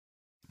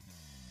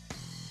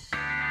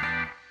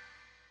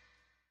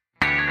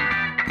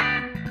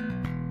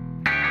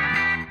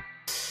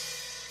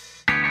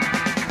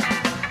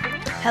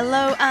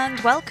Hello and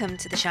welcome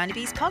to the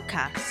Shinybees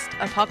podcast,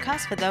 a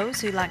podcast for those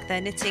who like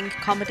their knitting,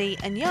 comedy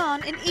and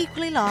yarn in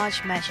equally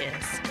large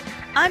measures.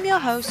 I'm your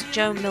host,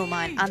 Joan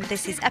Milmine, and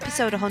this is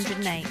episode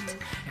 108,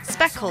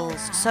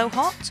 Speckles, so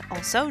hot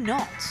or so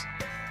not.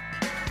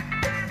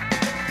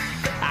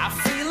 I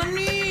feel a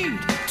need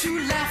to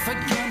laugh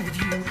again with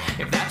you,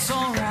 if that's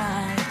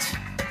alright.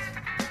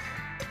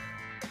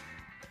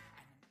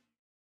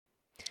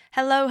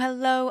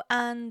 Hello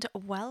and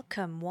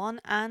welcome one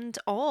and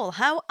all.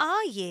 How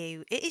are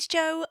you? It is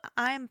Jo.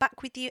 I am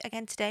back with you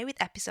again today with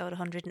episode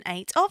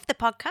 108 of the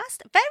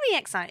podcast. Very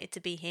excited to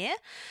be here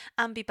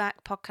and be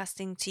back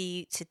podcasting to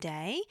you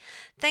today.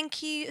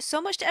 Thank you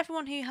so much to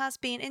everyone who has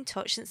been in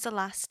touch since the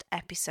last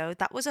episode.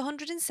 That was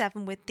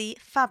 107 with the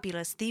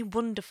fabulous, the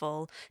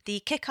wonderful,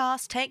 the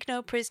kick-ass, take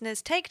no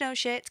prisoners, take no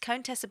shit,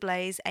 Countess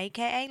Blaze,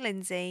 aka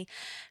Lindsay,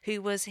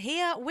 who was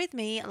here with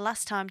me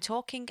last time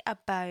talking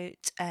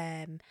about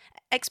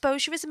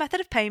exposure as a method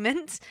of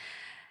payment,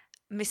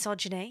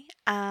 misogyny,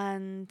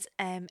 and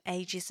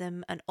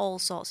ageism, and all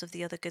sorts of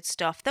the other good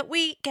stuff that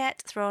we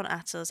get thrown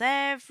at us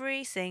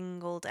every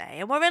single day.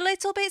 And we're a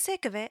little bit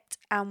sick of it.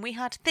 And we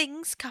had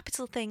things,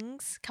 capital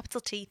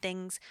T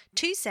things,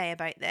 to say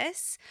about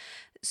this.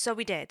 So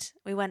we did.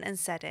 We went and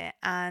said it.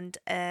 And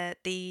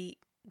the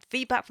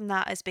feedback from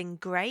that has been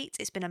great.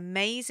 It's been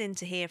amazing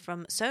to hear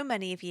from so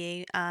many of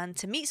you and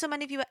to meet so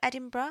many of you at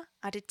Edinburgh.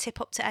 I did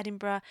tip up to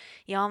Edinburgh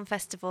Yarn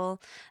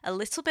Festival a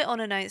little bit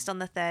unannounced on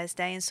the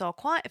Thursday and saw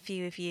quite a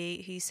few of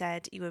you who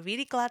said you were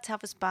really glad to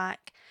have us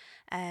back.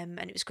 And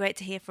it was great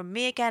to hear from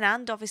me again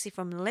and obviously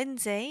from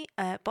Lindsay,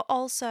 but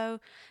also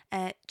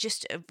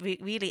just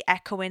really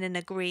echoing and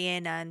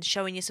agreeing and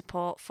showing your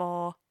support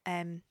for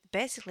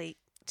basically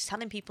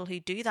telling people who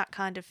do that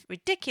kind of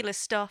ridiculous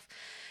stuff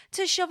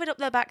to shove it up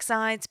their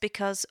backsides,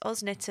 because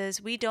us knitters,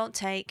 we don't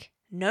take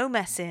no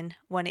messing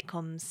when it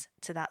comes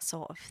to that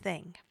sort of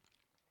thing.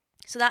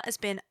 So that has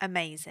been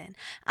amazing.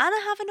 And I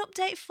have an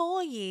update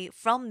for you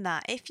from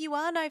that. If you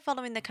are now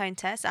following the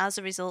Countess as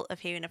a result of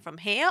hearing her from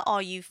here,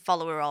 or you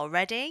follow her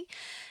already,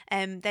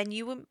 then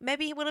you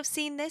will have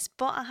seen this,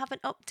 but I have an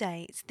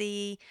update.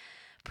 The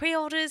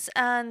pre-orders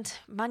and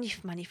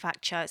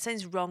manufacture, it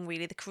sounds wrong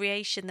really, the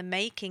creation, the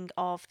making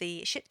of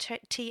the shit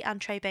tea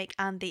and tray bake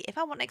and the if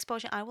I want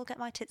exposure I will get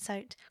my tits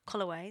out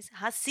colourways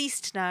has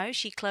ceased now.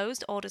 She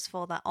closed orders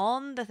for that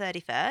on the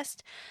 31st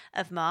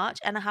of March,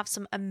 and I have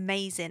some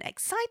amazing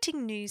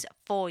exciting news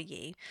for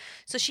you.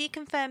 So she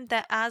confirmed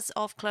that as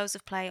of close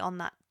of play on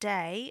that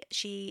day,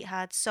 she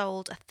had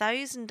sold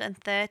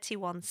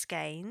 1,031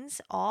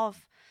 skeins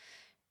of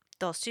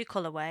those two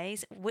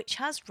colourways, which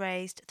has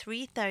raised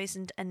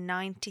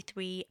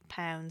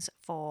 £3,093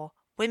 for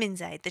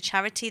Women's Aid, the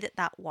charity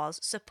that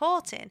was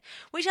supporting,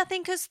 which I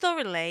think has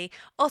thoroughly,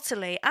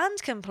 utterly and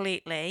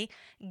completely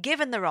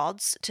given the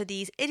rods to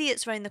these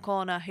idiots round the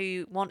corner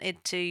who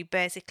wanted to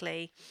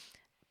basically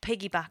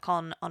piggyback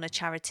on a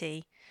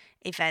charity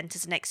event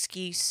as an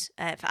excuse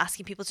for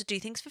asking people to do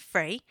things for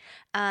free,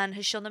 and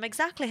has shown them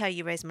exactly how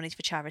you raise money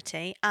for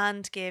charity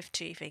and give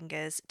two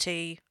fingers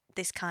to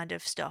this kind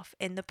of stuff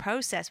in the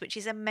process, which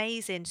is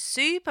amazing.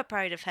 Super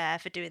proud of her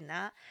for doing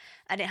that.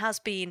 And it has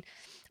been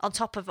on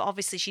top of,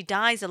 obviously she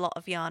dyes a lot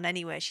of yarn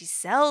anyway, she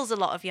sells a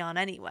lot of yarn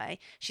anyway,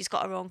 she's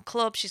got her own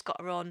club, she's got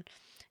her own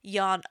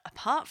yarn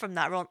apart from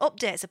that, her own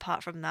updates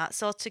apart from that.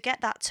 So to get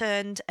that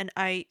turned and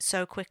out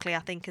so quickly, I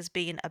think has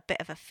been a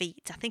bit of a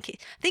feat. I think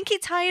it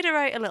tired her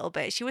out a little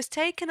bit. She was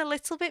taken a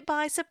little bit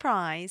by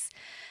surprise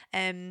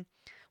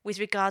with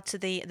regard to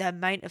the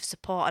amount of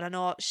support, and I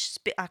know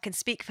I can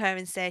speak for her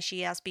and say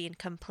she has been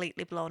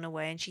completely blown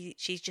away, and she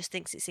just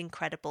thinks it's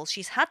incredible.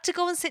 She's had to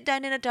go and sit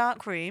down in a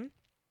dark room.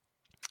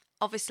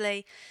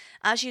 Obviously,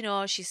 as you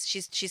know,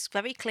 she's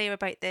very clear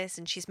about this,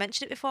 and she's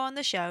mentioned it before on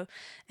the show.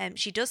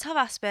 She does have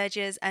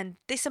Asperger's, and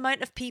this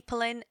amount of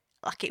people in,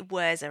 like, it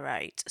wears her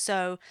out.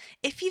 So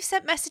if you've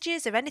sent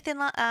messages or anything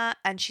like that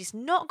and she's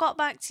not got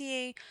back to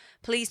you,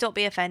 please don't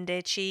be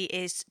offended. She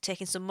is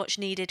taking some much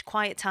needed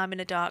quiet time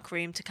in a dark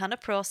room to kind of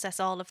process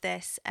all of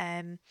this,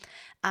 and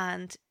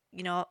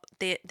you know,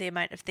 the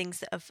amount of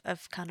things that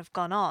have kind of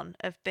gone on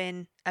have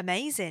been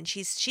amazing.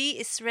 She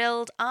is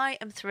thrilled. I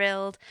am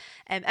thrilled.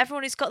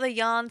 Everyone who's got their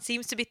yarn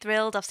seems to be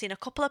thrilled. I've seen a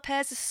couple of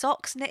pairs of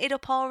socks knitted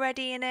up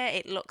already in it.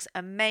 It looks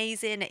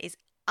amazing. It is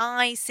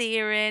eye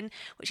searing,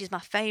 which is my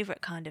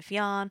favourite kind of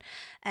yarn,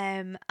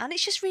 and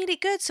it's just really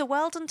good. So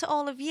well done to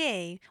all of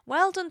you,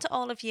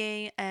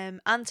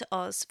 and to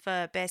us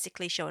for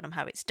basically showing them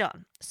how it's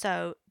done.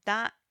 So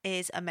that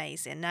is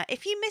amazing. Now,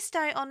 if you missed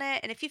out on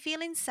it and if you're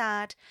feeling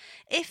sad,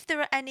 if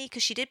there are any,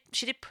 because she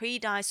did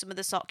pre-dye some of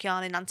the sock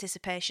yarn in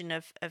anticipation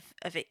of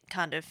it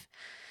kind of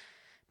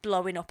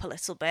blowing up a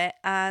little bit,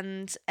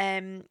 and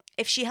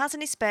if she has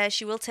any spare,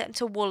 she will take them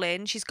to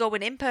Woolin. She's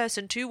going in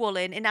person to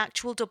Woolin in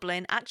actual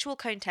Dublin, actual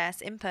Countess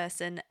in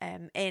person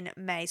in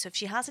May. So if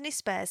she has any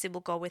spares, it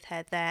will go with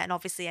her there, and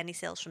obviously any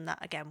sales from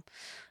that, again,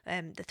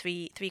 the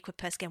three quid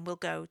per skein will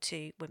go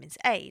to Women's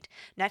Aid.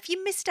 Now, if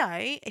you missed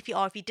out, if you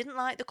didn't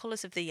like the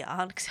colours of the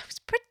yarn, because it was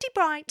pretty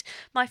bright,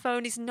 my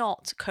phone is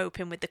not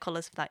coping with the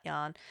colours of that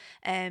yarn,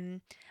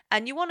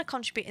 and you want to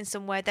contribute in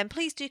some way, then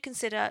please do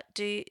consider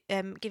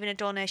giving a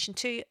donation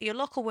to your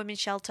local women's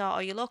shelter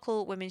or your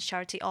local women's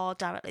charity or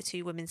directly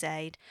to Women's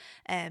Aid.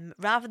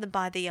 Rather than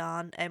buy the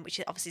yarn, which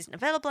obviously isn't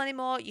available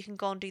anymore, you can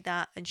go and do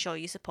that and show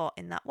your support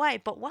in that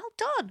way. But well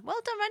done.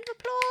 Round of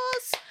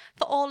applause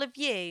for all of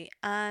you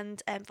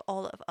and for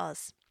all of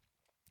us.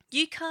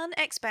 You can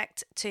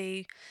expect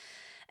to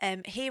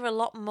hear a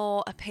lot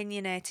more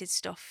opinionated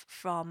stuff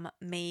from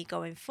me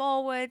going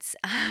forwards.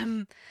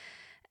 And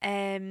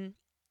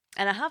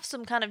I have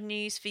some kind of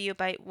news for you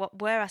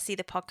about where I see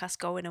the podcast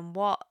going and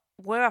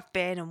where I've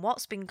been and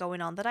what's been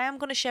going on that I am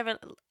going to share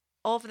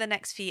over the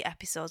next few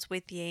episodes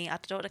with you. I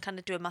don't want to kind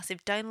of do a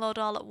massive download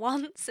all at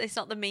once. It's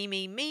not the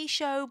me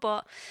show,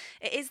 but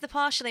it is the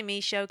partially me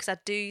show because I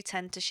do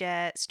tend to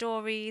share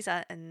stories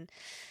and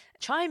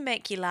try and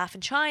make you laugh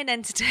and try and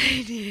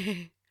entertain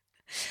you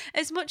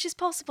as much as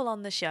possible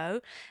on the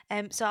show.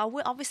 So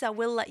I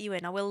will let you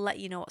in. I will let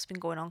you know what's been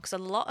going on because a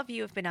lot of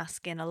you have been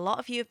asking. A lot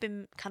of you have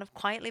been kind of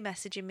quietly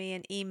messaging me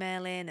and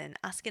emailing and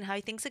asking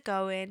how things are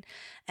going.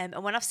 And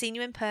when I've seen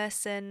you in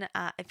person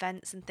at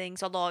events and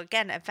things, although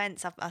again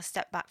events I've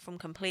stepped back from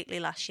completely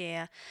last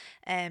year.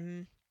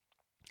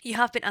 You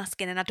have been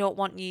asking, and I don't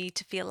want you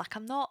to feel like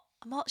I'm not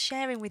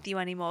sharing with you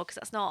anymore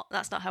because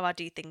that's not how I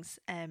do things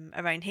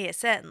around here,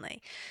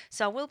 certainly.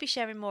 So I will be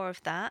sharing more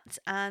of that.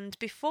 And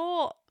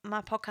before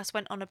my podcast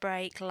went on a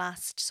break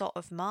last sort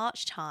of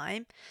March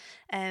time,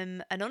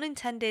 an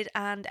unintended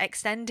and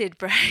extended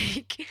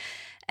break,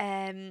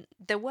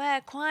 there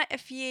were quite a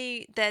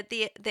few.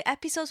 The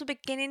episodes were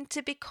beginning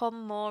to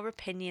become more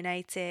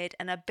opinionated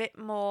and a bit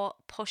more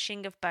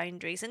pushing of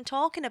boundaries and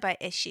talking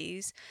about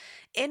issues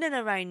in and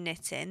around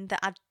knitting that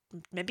I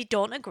maybe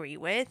don't agree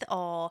with,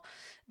 or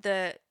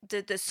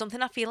there's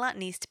something I feel like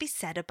needs to be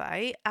said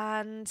about,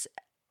 and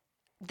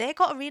they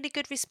got a really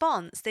good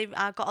response.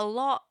 I got a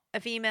lot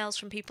of emails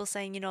from people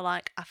saying,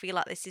 like, I feel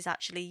like this is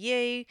actually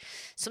you.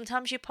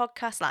 Sometimes your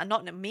podcast, like,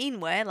 not in a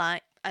mean way,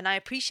 like, and I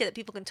appreciate that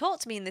people can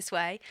talk to me in this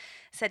way,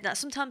 said that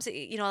sometimes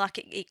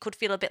it could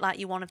feel a bit like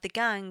you're one of the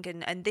gang,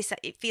 and this,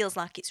 it feels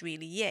like it's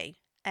really you.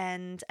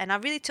 And I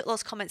really took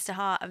those comments to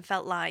heart and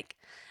felt like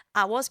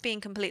I was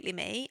being completely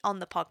me on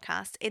the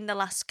podcast in the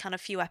last kind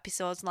of few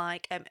episodes,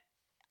 like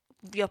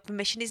your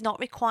permission is not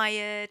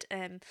required,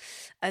 and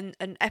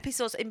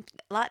episodes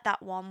like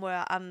that one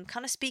where I'm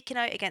kind of speaking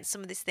out against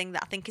some of this thing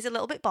that I think is a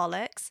little bit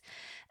bollocks,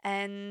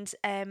 and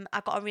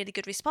I got a really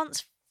good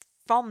response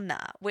from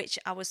that, which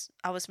I was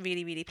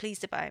really, really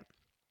pleased about.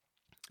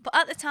 But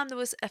at the time, there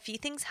was a few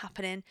things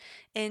happening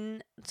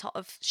in sort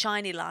of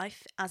shiny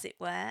life, as it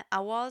were. I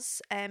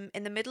was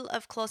in the middle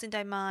of closing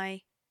down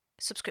my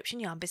subscription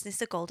yarn business,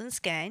 The Golden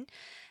Skein.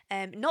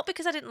 Not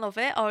because I didn't love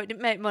it or it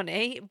didn't make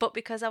money, but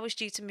because I was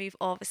due to move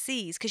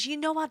overseas. Because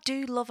I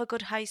do love a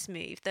good house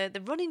move.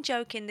 The running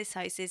joke in this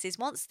house is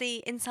once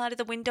the inside of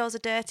the windows are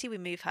dirty, we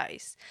move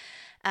house.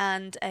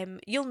 And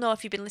you'll know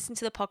if you've been listening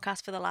to the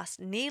podcast for the last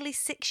nearly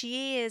 6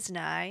 years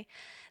now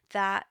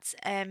that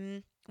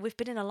we've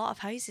been in a lot of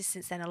houses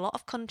since then, a lot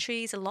of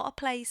countries, a lot of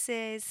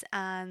places,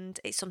 and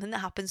it's something that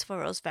happens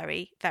for us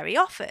very, very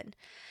often.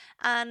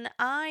 And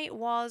I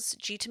was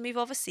due to move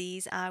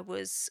overseas. I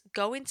was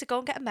going to go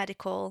and get a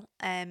medical.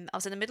 I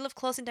was in the middle of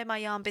closing down my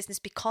yarn business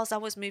because I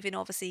was moving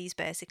overseas,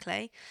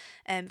 basically,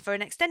 for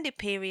an extended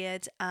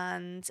period.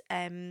 And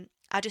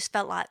I just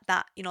felt like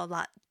that,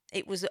 like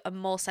it was a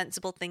more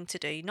sensible thing to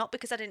do. Not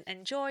because I didn't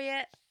enjoy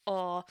it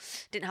or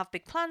didn't have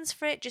big plans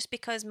for it, just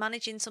because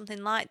managing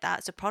something like that,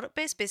 it's a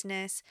product-based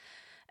business,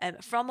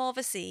 from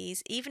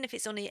overseas, even if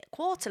it's only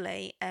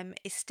quarterly,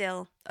 is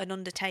still an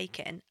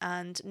undertaking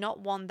and not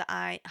one that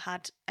I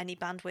had any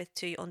bandwidth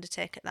to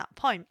undertake at that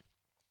point.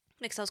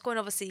 Because I was going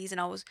overseas and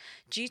I was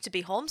due to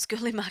be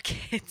homeschooling my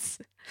kids.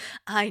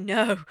 I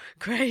know,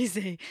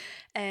 crazy,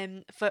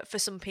 for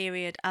some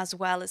period, as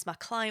well as my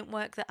client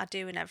work that I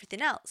do and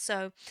everything else.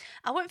 So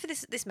I went for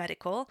this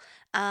medical,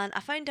 and I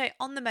found out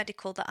on the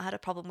medical that I had a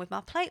problem with my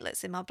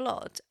platelets in my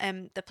blood.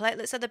 The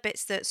platelets are the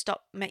bits that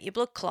make your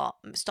blood clot,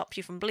 stop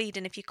you from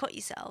bleeding if you cut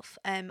yourself.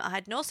 I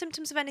had no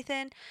symptoms of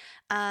anything,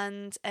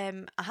 and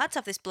I had to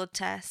have this blood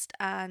test,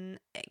 and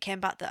it came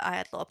back that I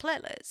had low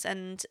platelets,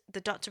 and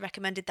the doctor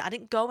recommended that I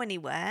didn't go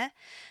anywhere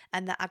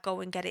and that I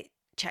go and get it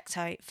checked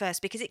out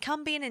first, because it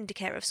can be an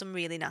indicator of some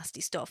really nasty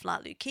stuff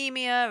like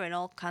leukemia and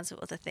all kinds of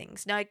other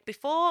things. Now,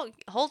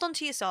 hold on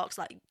to your socks,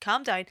 like,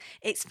 calm down,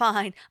 it's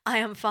fine, I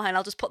am fine,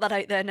 I'll just put that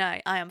out there now,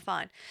 I am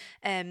fine.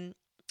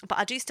 But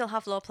I do still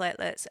have low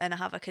platelets, and I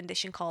have a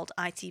condition called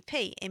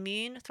ITP,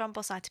 immune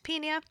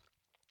thrombocytopenia,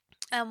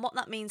 and what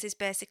that means is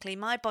basically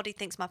my body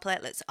thinks my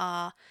platelets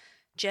are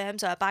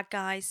germs or bad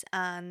guys,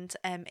 and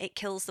it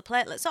kills the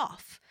platelets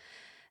off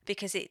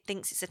because it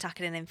thinks it's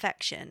attacking an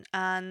infection.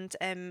 And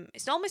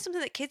it's normally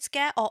something that kids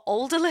get or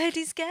older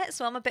ladies get,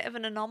 so I'm a bit of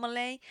an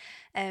anomaly,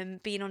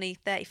 being only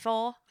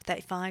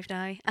 35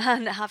 now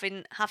and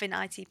having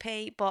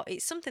ITP, but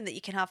it's something that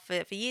you can have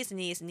for years and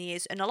years and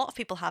years, and a lot of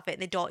people have it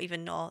and they don't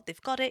even know they've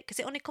got it because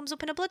it only comes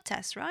up in a blood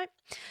test, right?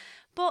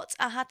 But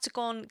I had to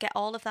go and get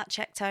all of that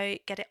checked out,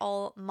 get it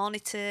all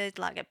monitored,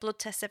 like get blood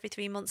tests every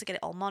 3 months, get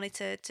it all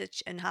monitored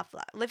and have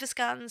like liver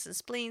scans and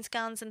spleen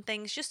scans and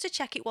things just to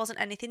check it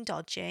wasn't anything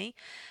dodgy.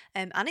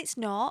 And it's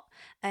not.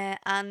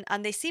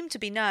 And they seem to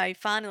be now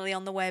finally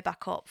on the way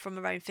back up from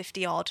around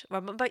 50 odd.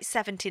 I'm about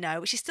 70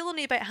 now, which is still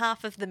only about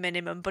half of the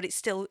minimum, but it's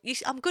still,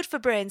 I'm good for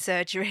brain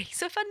surgery.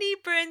 So if I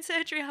need brain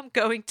surgery, I'm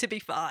going to be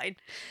fine.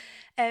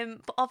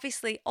 But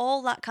obviously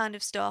all that kind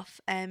of stuff,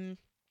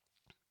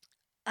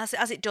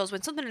 as it does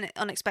when something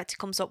unexpected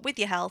comes up with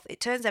your health, it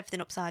turns everything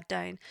upside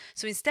down.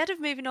 So instead of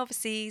moving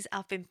overseas,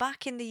 I've been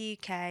back in the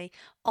UK,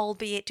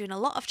 albeit doing a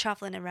lot of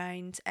travelling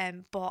around,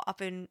 but I've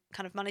been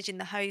kind of managing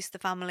the house, the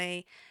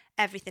family,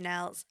 everything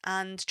else,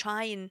 and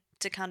trying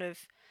to kind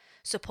of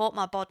support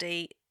my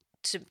body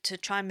to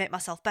try and make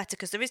myself better,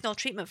 because there is no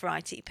treatment for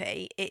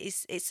ITP.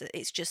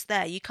 It's just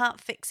there. You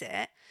can't fix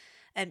it.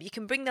 You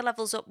can bring the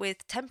levels up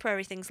with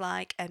temporary things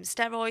like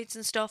steroids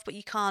and stuff, but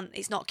you can't,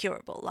 it's not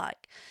curable.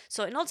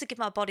 So in order to give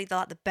my body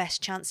the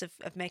best chance of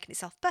making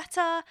itself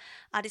better,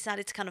 I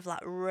decided to kind of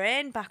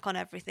rein back on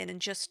everything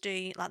and just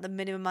do the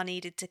minimum I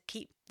needed to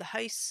keep the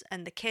house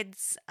and the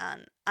kids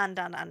and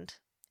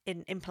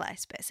in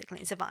place, basically,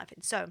 and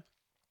surviving. So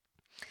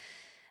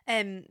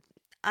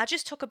I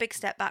just took a big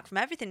step back from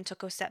everything,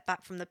 took a step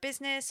back from the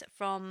business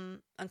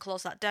and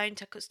closed that down,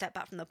 took a step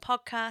back from the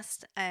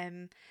podcast,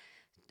 and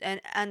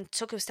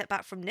took a step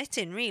back from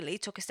knitting, really.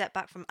 Took a step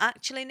back from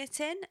actually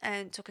knitting,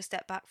 and took a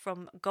step back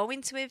from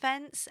going to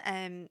events,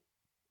 and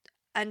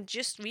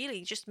just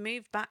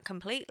moved back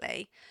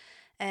completely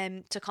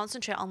to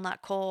concentrate on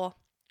that core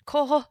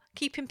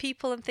keeping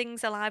people and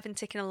things alive and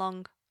ticking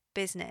along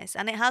business.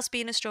 And it has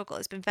been a struggle.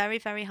 It's been very,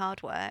 very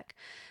hard work.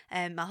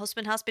 My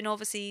husband has been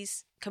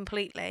overseas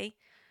completely,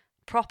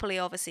 properly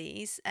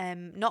overseas,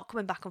 not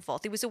coming back and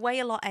forth. He was away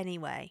a lot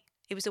anyway.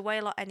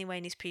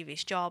 In his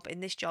previous job.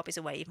 In this job, he's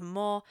away even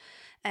more.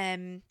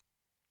 And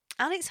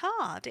it's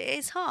hard. It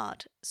is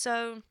hard.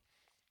 So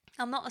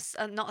I'm not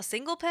a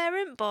single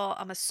parent, but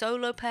I'm a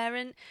solo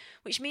parent,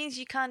 which means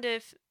you kind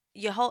of,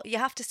 you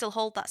have to still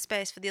hold that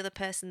space for the other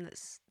person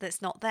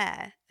that's not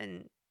there.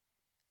 And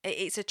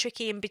it's a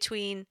tricky in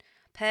between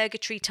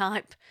purgatory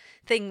type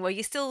thing where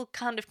you're still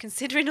kind of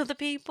considering other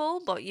people,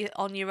 but you're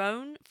on your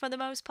own for the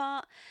most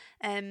part,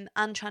 and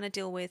trying to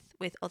deal with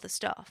other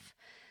stuff.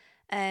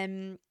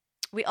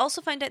 We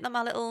also found out that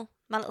my little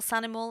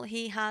Sanimal,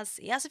 he has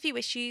a few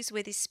issues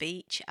with his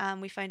speech,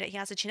 and we found out he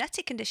has a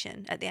genetic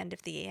condition at the end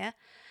of the year,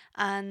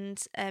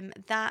 and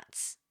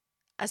that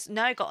has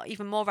now got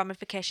even more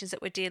ramifications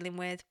that we're dealing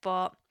with.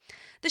 But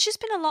there's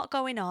just been a lot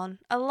going on,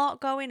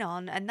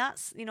 and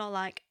that's,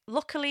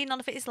 luckily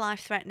none of it is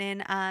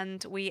life-threatening,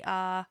 and we're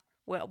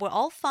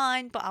all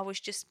fine, but I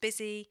was just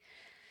busy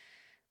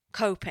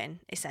coping,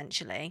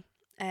 essentially.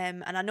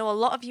 And I know a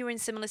lot of you are in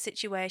similar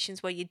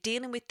situations where you're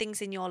dealing with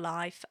things in your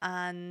life,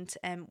 and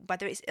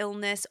whether it's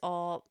illness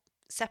or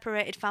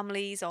separated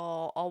families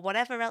or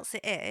whatever else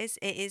it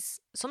is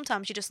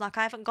sometimes you're just I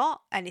haven't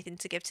got anything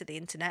to give to the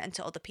internet and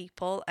to other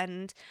people.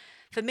 And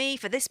for me,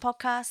 for this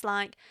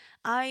podcast,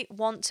 I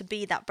want to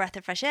be that breath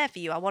of fresh air for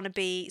you. I want to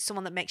be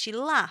someone that makes you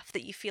laugh,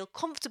 that you feel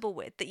comfortable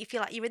with, that you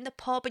feel like you're in the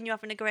pub and you're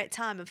having a great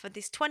time. And for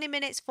this 20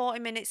 minutes, 40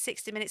 minutes,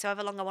 60 minutes,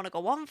 however long I want to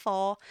go on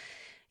for,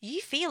 you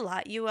feel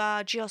like you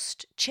are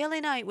just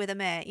chilling out with a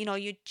mate.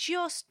 You're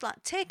just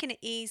taking it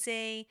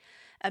easy.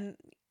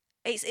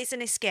 It's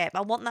an escape. I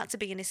want that to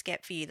be an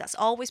escape for you. That's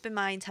always been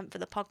my intent for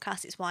the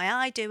podcast. It's why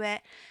I do it.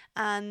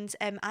 And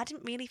I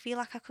didn't really feel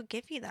like I could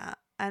give you that.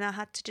 And I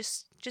had to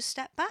just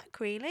step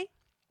back, really.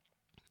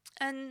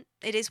 And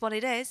it is what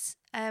it is.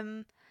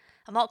 I'm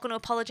not going to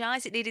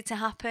apologise. It needed to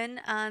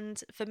happen.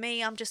 And for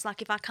me, I'm just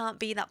if I can't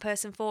be that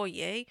person for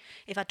you,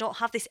 if I don't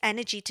have this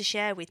energy to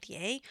share with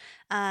you,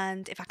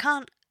 and if I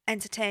can't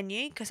entertain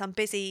you because I'm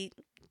busy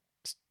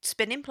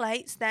spinning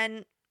plates,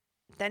 then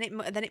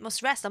it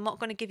must rest. I'm not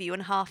going to give you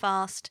a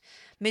half-assed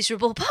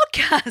miserable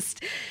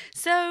podcast.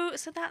 So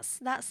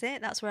that's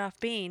it. That's where I've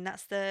been.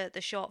 That's the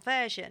short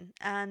version.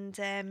 And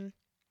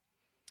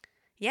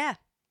yeah,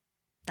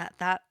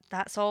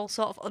 that's all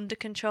sort of under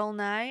control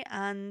now.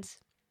 And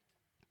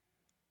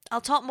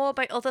I'll talk more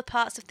about other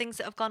parts of things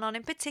that have gone on.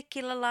 In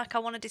particular, I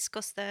want to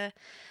discuss the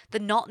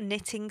not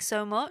knitting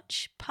so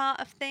much part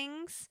of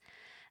things,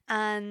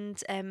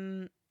 and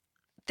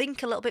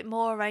think a little bit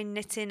more around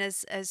knitting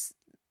as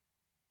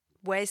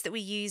ways that we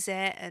use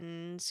it,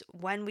 and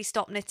when we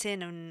stop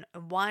knitting, and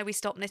why we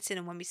stop knitting,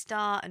 and when we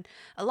start, and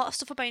a lot of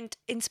stuff about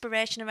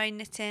inspiration around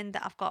knitting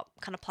that I've got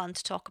kind of planned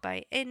to talk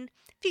about in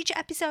future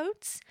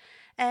episodes.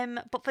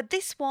 But for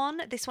this one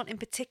in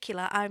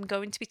particular, I'm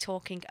going to be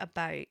talking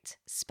about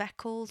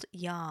speckled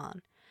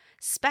yarn.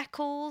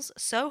 Speckles,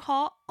 so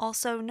hot or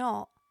so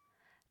not.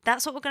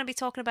 That's what we're going to be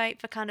talking about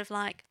for kind of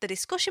the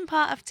discussion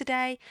part of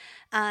today.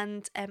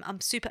 And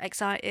I'm super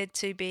excited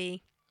to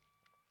be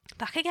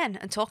back again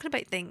and talking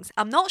about things.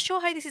 I'm not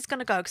sure how this is going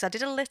to go, because I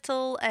did a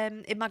little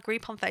in my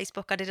group on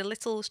Facebook. I did a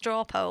little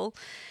straw poll,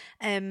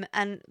 and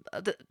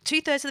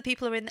 2/3 of the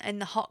people are in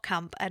the hot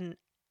camp, and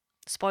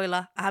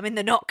spoiler, I'm in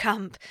the not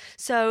camp.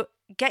 So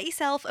get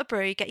yourself a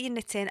brew, get your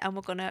knitting, and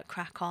we're going to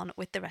crack on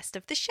with the rest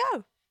of the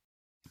show.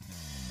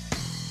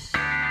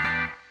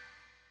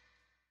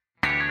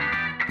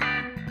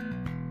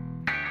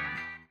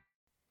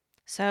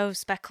 So,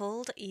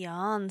 speckled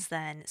yarns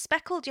then.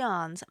 Speckled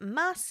yarns,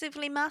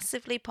 massively,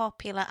 massively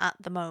popular at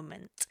the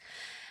moment.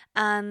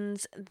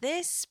 And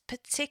this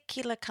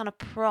particular kind of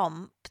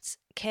prompt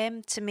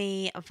came to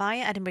me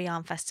via Edinburgh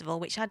Yarn Festival,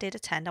 which I did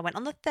attend. I went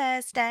on the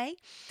Thursday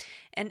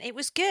and it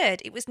was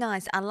good. It was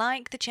nice. I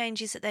like the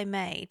changes that they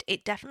made.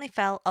 It definitely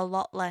felt a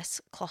lot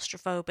less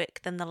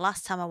claustrophobic than the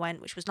last time I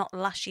went, which was not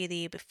last year, the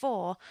year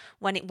before,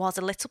 when it was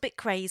a little bit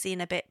crazy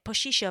and a bit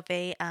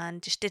pushy-shovey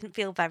and just didn't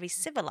feel very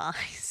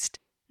civilised.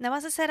 Now,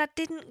 as I said, I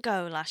didn't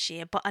go last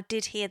year, but I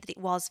did hear that it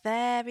was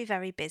very,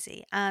 very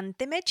busy. And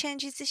they made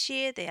changes this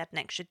year. They had an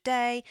extra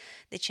day.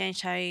 They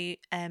changed how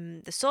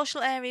the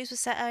social areas were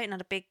set out and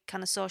had a big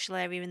kind of social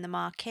area in the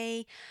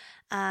marquee.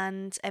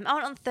 And I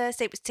went on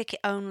Thursday. It was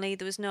ticket only.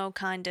 There was no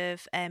kind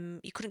of,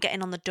 you couldn't get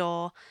in on the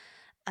door.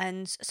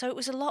 And so it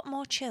was a lot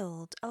more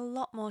chilled,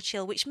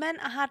 which meant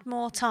I had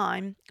more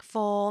time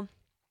for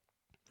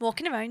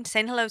walking around,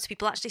 saying hello to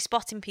people, actually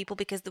spotting people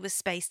because there was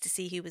space to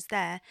see who was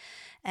there.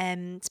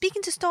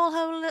 Speaking to stall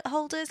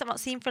holders I've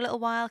not seen for a little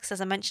while because, as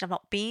I mentioned, I've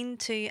not been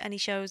to any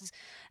shows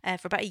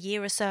for about a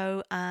year or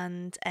so,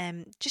 and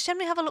just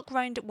generally have a look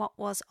around at what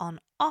was on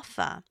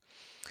offer.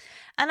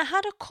 And I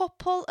had a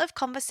couple of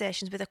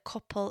conversations with a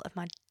couple of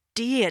my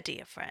dear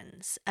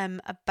friends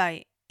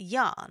about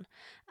yarn,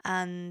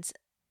 and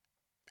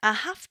I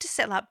have to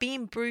say, like,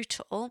 being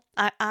brutal,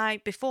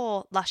 I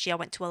before last year I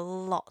went to a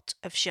lot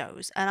of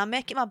shows, and I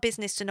make it my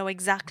business to know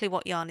exactly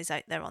what yarn is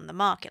out there on the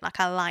market. Like,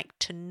 I like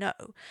to know.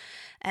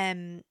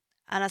 And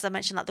as I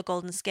mentioned, like the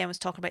Golden Skein was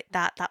talking about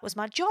that was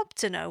my job,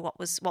 to know what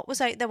was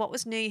out there, what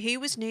was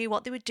new,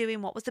 what they were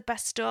doing, what was the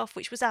best stuff,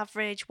 which was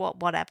average,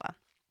 whatever.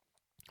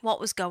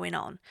 What was going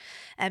on.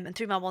 And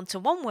through my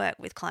one-to-one work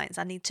with clients,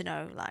 I need to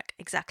know, like,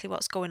 exactly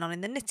what's going on in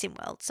the knitting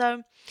world.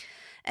 So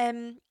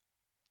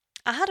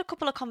I had a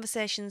couple of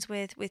conversations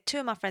with two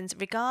of my friends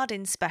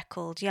regarding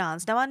speckled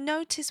yarns. Now, I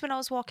noticed when I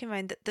was walking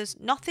around that there's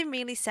nothing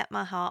really set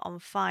my heart on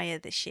fire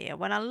this year.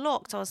 When I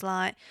looked, I was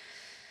like,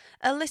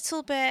 a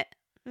little bit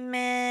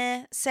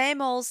meh, same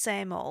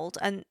old.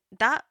 And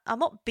that, I'm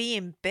not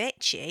being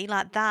bitchy,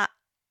 like that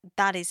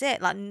is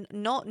it. Like,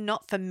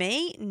 not for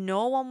me.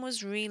 No one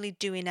was really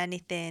doing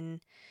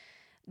anything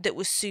that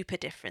was super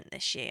different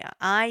this year.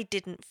 I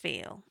didn't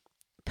feel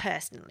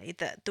personally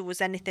that there was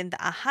anything that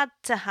I had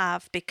to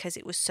have because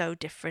it was so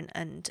different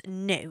and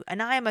new.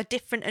 And I am a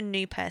different and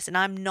new person.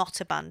 I'm not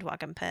a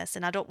bandwagon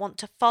person. I don't want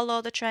to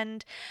follow the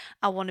trend.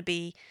 I want to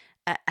be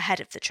ahead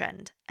of the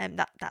trend.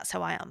 And that's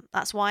how I am.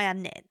 That's why I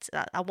knit.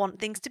 I want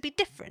things to be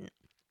different.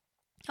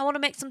 I want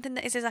to make something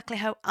that is exactly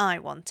how I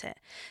want it,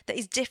 that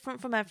is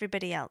different from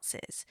everybody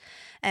else's.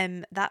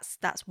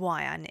 That's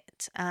why I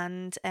knit.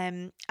 And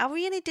I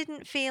really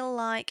didn't feel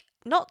like,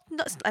 not,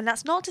 and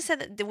that's not to say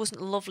that there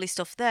wasn't lovely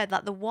stuff there,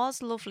 that there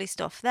was lovely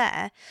stuff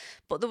there,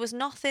 but there was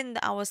nothing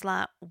that I was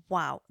like,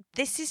 wow,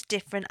 this is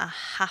different, I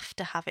have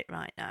to have it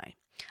right now.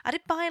 I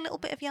did buy a little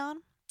bit of yarn.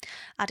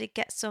 I did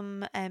get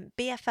some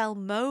BFL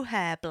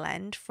mohair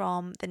blend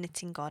from the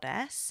Knitting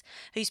Goddess,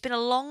 who's been a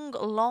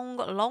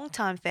long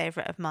time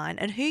favourite of mine,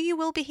 and who you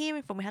will be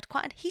hearing from. We had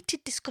quite a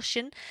heated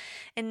discussion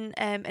in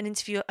an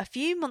interview a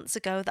few months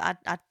ago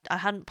that I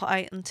hadn't put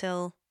out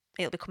until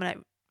it'll be coming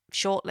out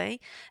shortly,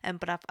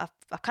 but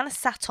I've kind of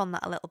sat on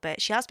that a little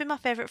bit. She has been my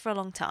favourite for a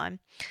long time,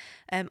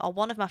 or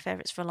one of my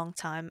favourites for a long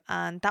time,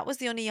 and that was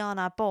the only yarn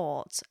I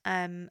bought,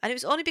 and it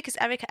was only because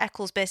Erica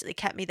Eccles basically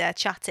kept me there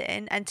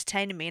chatting,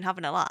 entertaining me and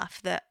having a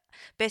laugh, that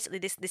basically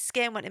this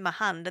skein went in my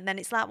hand. And then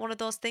it's like one of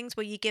those things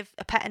where you give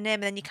a pet a name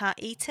and then you can't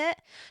eat it.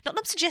 Not that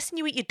I'm suggesting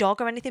you eat your dog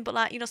or anything, but,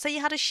 like, you know, say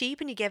you had a sheep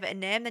and you gave it a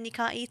name, then you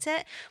can't eat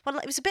it. Well,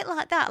 it was a bit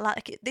like that.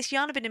 Like, this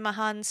yarn had been in my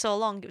hand so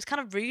long, it was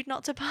kind of rude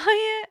not to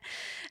buy it.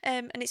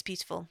 And it's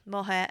beautiful,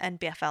 mohair and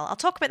BFL. I'll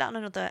talk about that on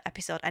another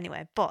episode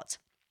anyway. But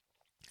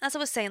as I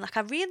was saying, like,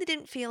 I really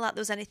didn't feel like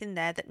there was anything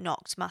there that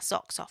knocked my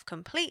socks off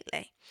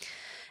completely.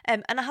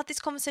 And I had this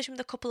conversation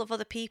with a couple of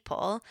other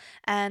people,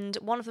 and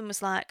one of them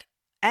was like,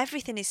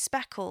 everything is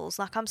speckles.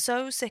 Like, I'm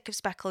so sick of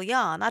speckled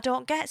yarn. I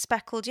don't get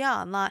speckled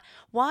yarn. Like,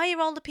 why are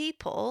all the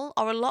people,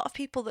 or a lot of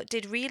people that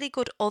did really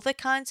good other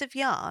kinds of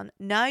yarn,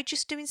 now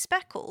just doing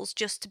speckles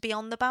just to be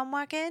on the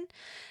bandwagon,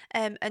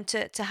 and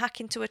to hack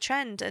into a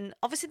trend? And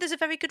obviously there's a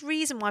very good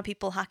reason why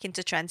people hack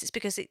into trends. It's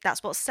because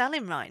that's what's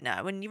selling right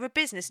now, and you're a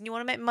business and you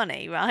want to make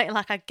money, right?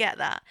 Like, I get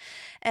that.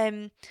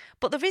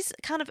 But there is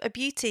kind of a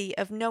beauty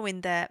of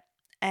knowing that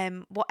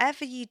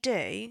whatever you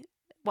do,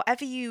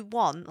 whatever you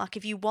want, like,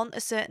 if you want a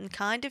certain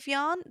kind of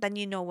yarn, then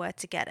you know where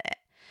to get it.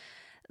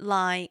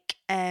 Like,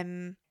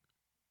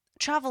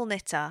 travel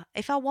knitter.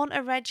 If I want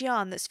a red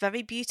yarn that's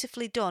very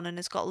beautifully done and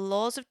has got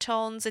loads of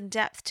tones and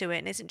depth to it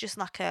and isn't just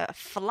like a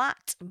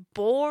flat,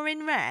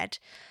 boring red,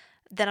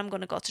 then I'm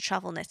going to go to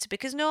travel knitter,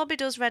 because nobody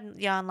does red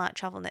yarn like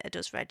travel knitter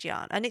does red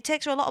yarn, and it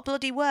takes her a lot of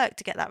bloody work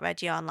to get that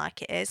red yarn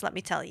like it is, let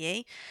me tell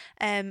you.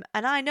 And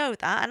I know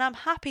that, and I'm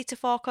happy to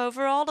fork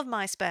over all of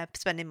my spare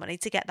spending money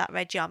to get that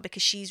red yarn,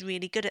 because she's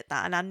really good at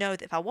that, and I know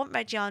that if I want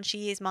red yarn,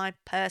 she is my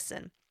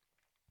person.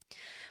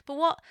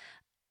 But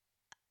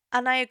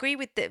and I agree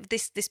with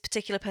this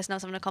particular person I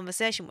was having a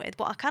conversation with,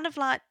 what I kind of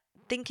like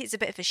think it's a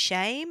bit of a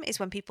shame is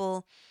when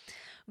people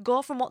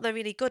go from what they're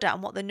really good at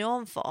and what they're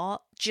known for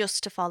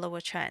just to follow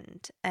a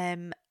trend.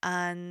 And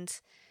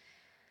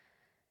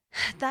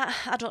that,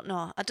 I don't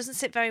know, it doesn't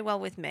sit very well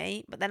with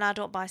me. But then I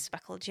don't buy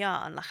speckled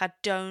yarn. Like, I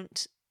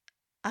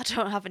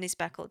don't have any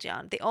speckled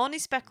yarn. The only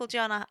speckled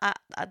yarn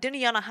the only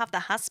yarn I have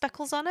that has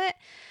speckles on it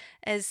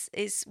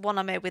is one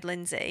I made with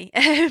Lindsay.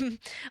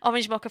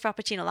 Orange mocha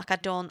frappuccino. Like, I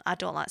don't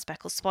like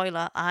speckles.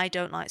 Spoiler, I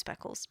don't like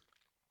speckles.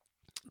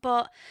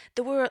 But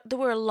there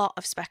were a lot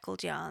of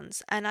speckled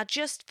yarns, and I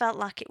just felt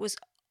like it was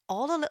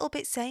all a little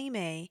bit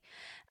samey.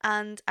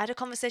 And I had a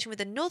conversation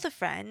with another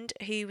friend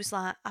who was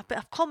like,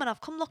 I've come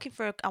looking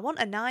for I want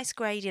a nice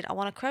gradient. I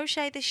want to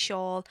crochet this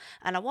shawl,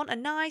 and I want a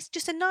nice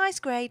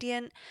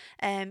gradient.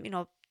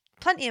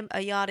 Plenty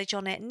of yardage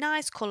on it,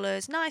 nice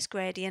colours, nice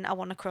gradient. I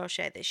want to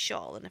crochet this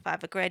shawl, and if I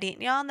have a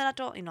gradient yarn, then I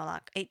don't,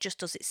 like, it just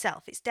does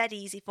itself. It's dead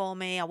easy for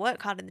me. I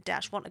work hard in the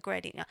dash, want a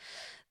gradient yarn.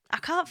 I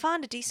can't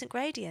find a decent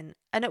gradient.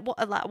 And at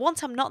one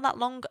time, not that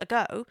long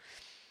ago,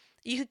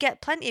 you could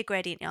get plenty of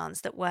gradient yarns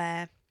that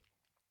were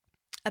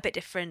a bit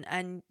different,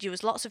 and there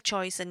was lots of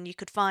choice, and you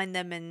could find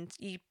them, and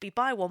you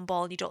buy one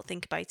ball, you don't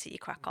think about it, you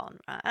crack on.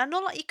 Right? And I know,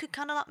 like, you could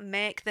kind of like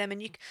make them,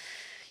 and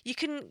you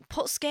can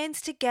put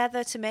skeins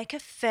together to make a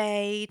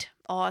fade,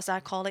 or as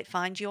I call it,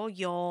 find your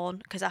yarn,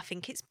 because I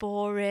think it's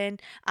boring.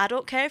 I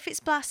don't care if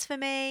it's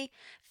blasphemy.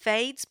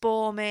 Fades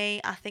bore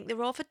me. I think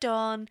they're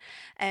overdone.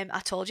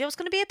 I told you I was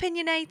going to be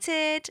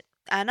opinionated,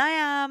 and I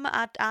am.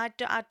 I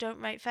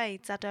don't rate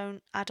fades. I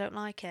don't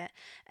like it.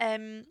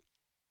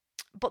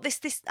 But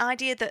this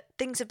idea that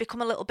things have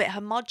become a little bit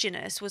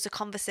homogenous was a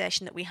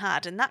conversation that we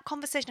had. And that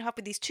conversation I had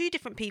with these two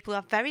different people who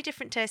have very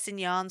different tastes in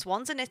yarns.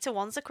 One's a knitter,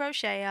 one's a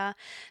crocheter.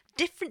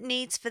 Different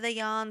needs for their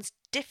yarns,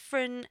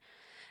 different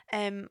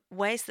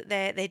ways that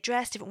they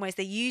dress, different ways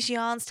they use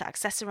yarns to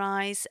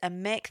accessorise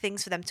and make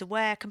things for them to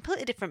wear.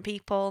 Completely different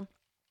people.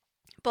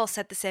 Both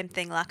said the same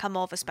thing, like, I'm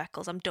over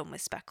speckles, I'm done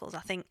with speckles. I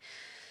think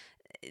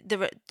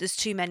there's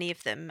too many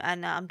of them,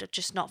 and I'm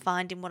just not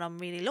finding what I'm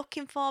really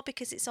looking for,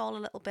 because it's all a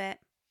little bit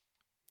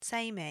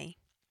samey,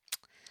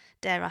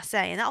 dare I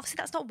say. And obviously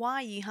that's not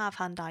why you have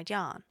hand-dyed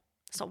yarn.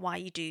 That's not why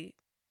you do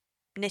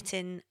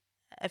knitting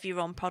of your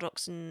own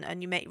products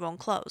and you make your own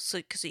clothes, so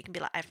you can be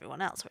like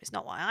everyone else. But it's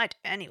not why I do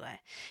it anyway.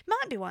 It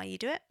might be why you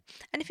do it,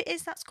 and if it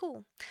is, that's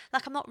cool.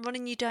 Like, I'm not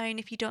running you down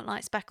if you don't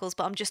like speckles,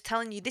 but I'm just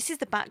telling you this is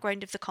the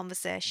background of the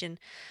conversation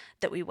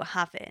that we were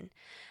having.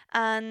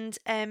 And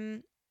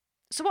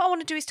so what I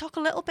want to do is talk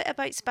a little bit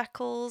about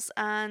speckles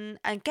and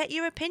get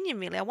your opinion,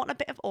 really. I want a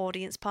bit of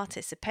audience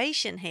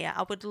participation here.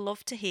 I would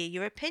love to hear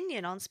your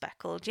opinion on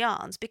speckled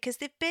yarns, because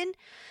they've been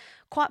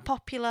quite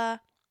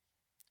popular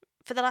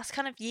for the last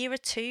kind of year or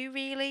two,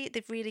 really.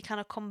 They've really kind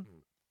of come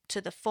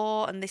to the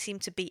fore, and they seem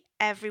to be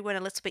everywhere,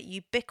 a little bit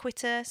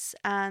ubiquitous.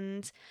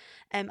 And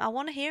I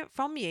want to hear it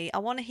from you. I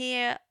want to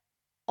hear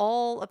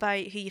all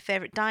about who your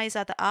favourite dyers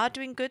are that are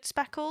doing good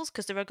speckles,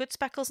 because there are good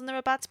speckles and there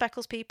are bad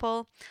speckles,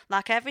 people.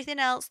 Like everything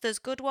else, there's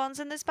good ones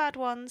and there's bad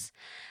ones.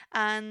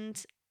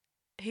 And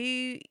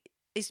who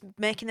is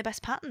making the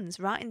best patterns,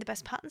 writing the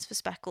best patterns for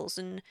speckles,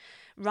 and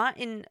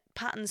writing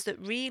patterns that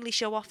really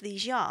show off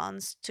these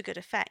yarns to good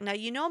effect. Now,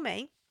 you know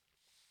me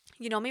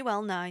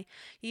well now.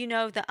 You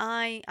know that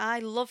I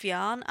love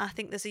yarn. I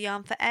think there's a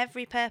yarn for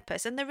every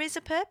purpose, and there is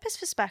a purpose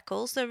for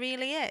speckles, there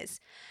really is.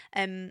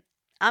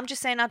 I'm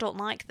just saying I don't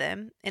like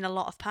them in a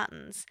lot of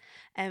patterns.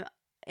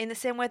 In the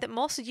same way that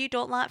most of you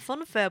don't like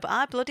fun fur, but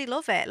I bloody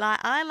love it. Like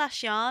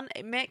eyelash yarn,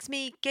 it makes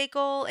me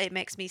giggle, it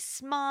makes me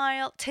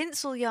smile.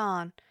 Tinsel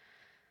yarn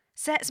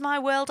sets my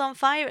world on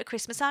fire at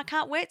Christmas. I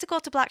can't wait to go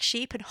to Black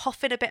Sheep and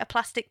huff in a bit of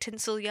plastic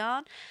tinsel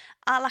yarn.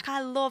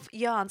 I love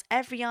yarns.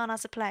 Every yarn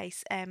has a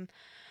place.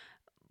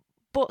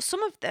 But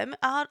some of them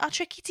are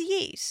tricky to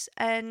use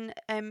and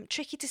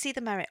tricky to see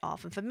the merit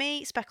of. And for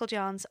me, speckled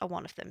yarns are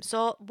one of them.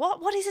 So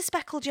what is a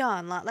speckled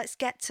yarn? Like, let's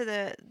get to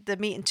the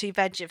meat and two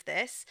veg of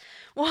this.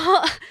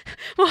 What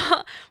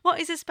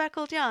is a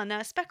speckled yarn?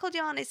 Now, a speckled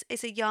yarn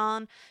is a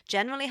yarn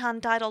generally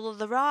hand-dyed,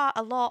 although there are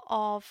a lot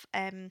of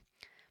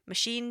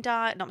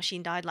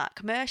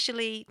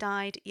commercially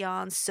dyed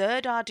yarns.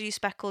 Sirdar do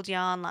speckled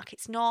yarn. Like,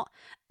 it's not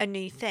a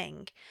new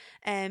thing.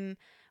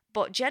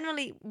 But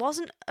generally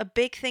wasn't a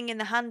big thing in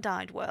the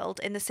hand-dyed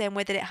world in the same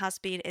way that it has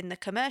been in the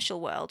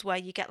commercial world, where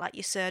you get like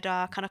your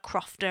Sirdar, kind of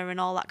crofter and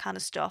all that kind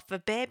of stuff for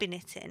baby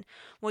knitting,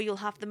 where you'll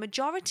have the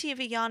majority of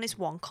a yarn is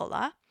one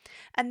colour,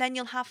 and then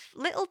you'll have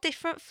little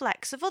different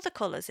flecks of other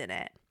colours in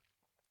it.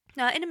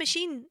 Now, in a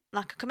machine,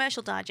 like a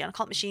commercial dyed yarn, I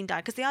call it machine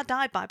dyed because they are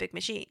dyed by big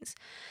machines.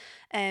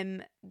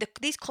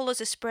 These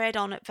colours are sprayed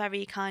on at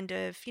very kind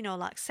of,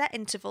 like set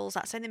intervals.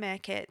 That's how they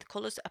make it. The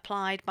colours are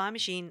applied by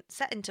machine,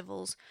 set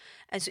intervals,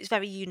 and so it's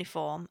very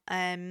uniform.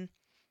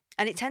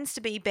 And it tends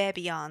to be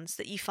baby yarns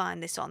that you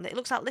find this on. It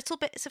looks like little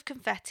bits of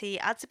confetti,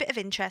 adds a bit of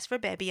interest for a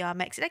baby yarn,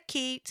 makes it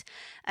cute,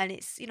 and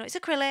it's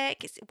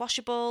acrylic, it's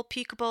washable,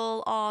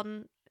 pukeable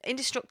on,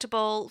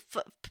 indestructible,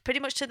 pretty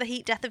much to the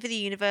heat death of the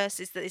universe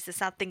is the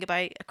sad thing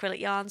about acrylic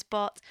yarns,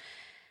 but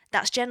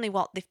that's generally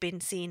what they've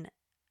been seen,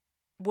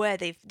 where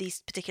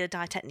these particular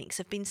dye techniques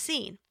have been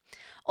seen.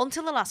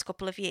 Until the last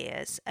couple of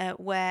years,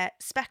 where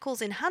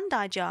speckles in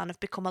hand-dyed yarn have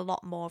become a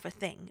lot more of a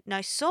thing.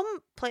 Now,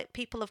 some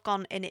people have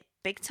gone in it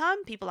big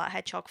time. People like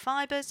Hedgehog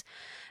Fibres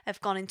have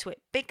gone into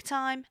it big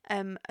time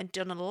and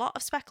done a lot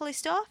of speckly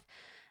stuff.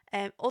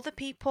 Other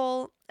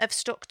people have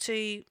stuck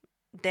to,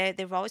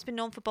 they've always been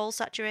known for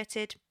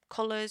bowl-saturated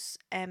colours,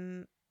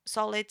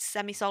 solids,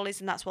 semi-solids,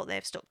 and that's what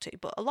they've stuck to.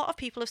 But a lot of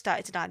people have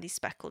started to dye these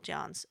speckled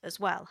yarns as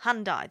well,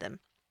 hand-dye them.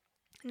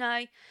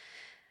 Now,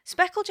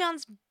 speckled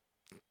yarns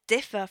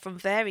differ from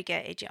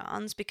variegated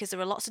yarns because there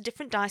are lots of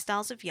different dye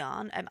styles of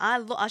yarn.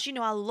 As you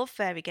know, I love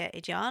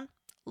variegated yarn.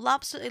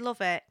 Absolutely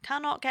love it.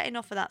 Cannot get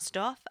enough of that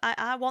stuff.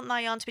 I want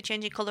my yarn to be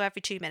changing colour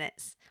every 2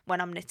 minutes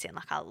when I'm knitting.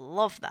 Like, I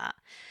love that.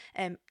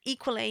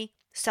 Equally,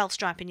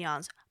 self-striping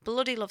yarns.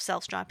 Bloody love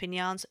self-striping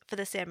yarns for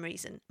the same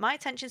reason. My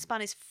attention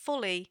span is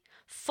fully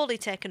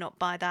taken up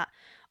by that.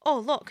 Oh,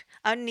 look,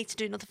 I only need to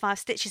do another 5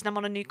 stitches and I'm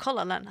on a new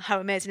colour. And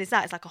how amazing is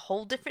that? It's like a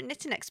whole different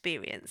knitting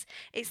experience.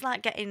 It's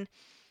like getting,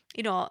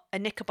 a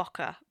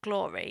Knickerbocker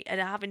glory and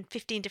having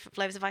 15 different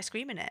flavours of ice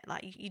cream in it.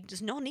 Like,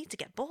 there's no need to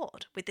get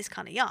bored with this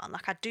kind of yarn.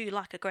 Like, I do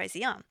like a crazy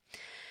yarn.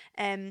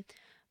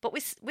 But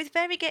with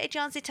variegated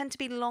yarns, they tend to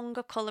be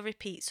longer colour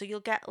repeats. So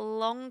you'll get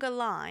longer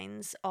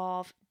lines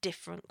of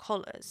different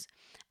colours.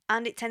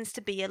 And it tends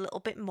to be a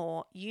little bit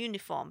more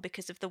uniform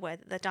because of the way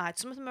that they're dyed.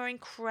 Some of them are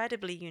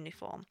incredibly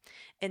uniform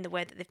in the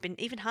way that they've been,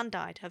 even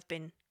hand-dyed, have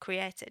been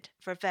created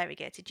for a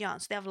variegated yarn.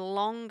 So they tend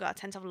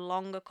to have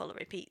longer colour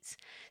repeats.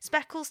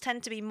 Speckles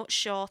tend to be much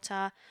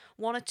shorter,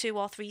 1 or 2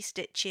 or 3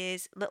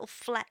 stitches, little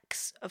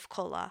flecks of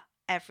colour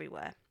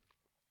everywhere.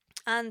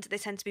 And they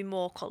tend to be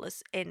more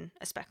colours in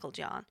a speckled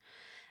yarn.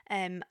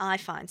 I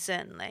find,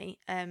 certainly,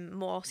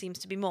 more seems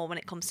to be more when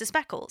it comes to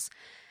speckles.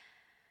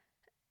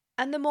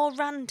 And they're more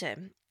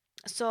random.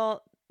 So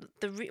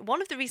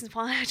one of the reasons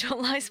why I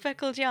don't like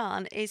speckled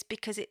yarn is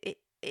because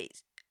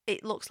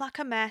it looks like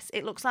a mess.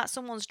 It looks like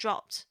someone's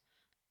dropped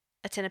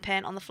a tin of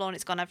paint on the floor and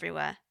it's gone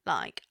everywhere.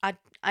 Like,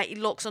 it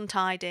looks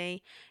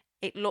untidy.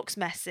 It looks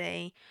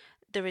messy.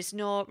 There is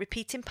no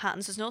repeating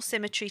patterns. There's no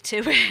symmetry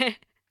to it.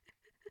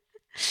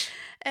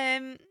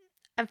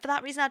 And for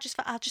that reason, I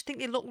just think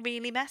they look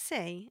really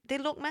messy. They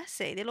look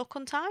messy. They look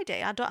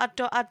untidy. I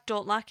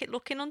don't like it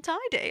looking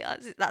untidy.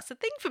 That's the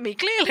thing for me,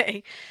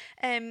 clearly.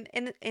 In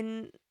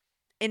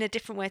a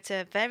different way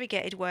to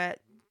variegated, where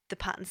the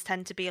patterns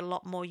tend to be a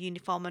lot more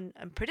uniform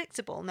and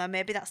predictable. Now,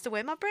 maybe that's the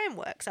way my brain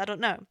works. I don't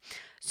know.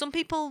 Some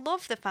people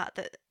love the fact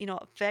that,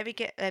 not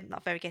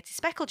variegated,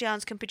 speckled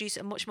yarns can produce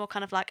a much more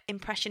kind of like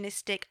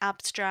impressionistic,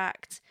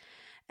 abstract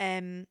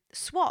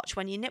swatch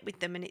when you knit with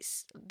them, and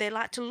they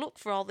like to look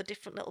for all the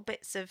different little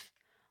bits of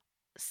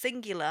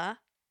singular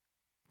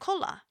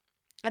colour,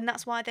 and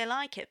that's why they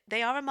like it.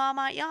 They are a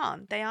marmite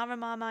yarn.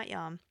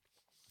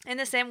 In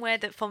the same way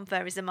that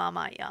funfair is a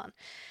marmite yarn.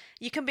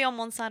 You can be on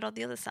one side or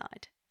the other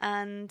side,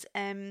 and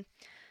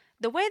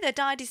the way they're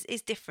dyed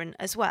is different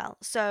as well.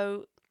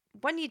 So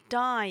when you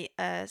dye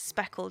a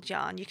speckled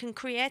yarn, you can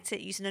create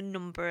it using a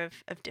number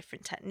of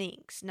different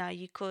techniques. Now,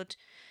 you could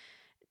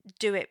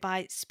do it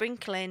by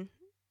sprinkling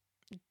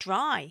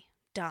dry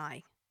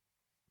dye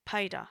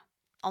powder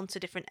onto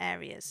different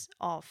areas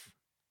of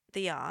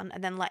the yarn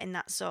and then letting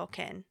that soak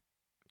in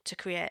to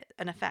create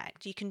an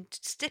effect. You can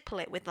stipple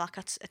it with like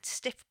a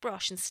stiff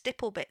brush and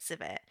stipple bits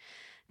of it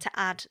to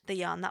add the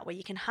yarn. That way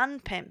you can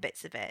hand paint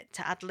bits of it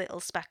to add little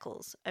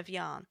speckles of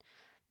yarn.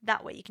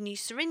 That way you can use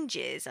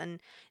syringes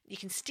and you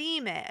can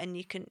steam it, and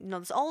you can,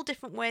 there's all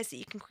different ways that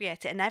you can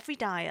create it. And every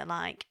dyer,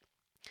 like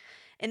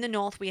in the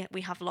north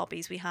we have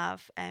lobbies, we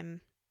have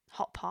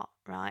hot pot,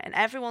 right? And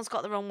everyone's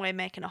got their own way of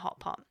making a hot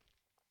pot.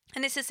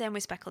 And it's the same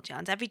with speckled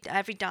yarns. Every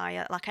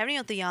dyer, like every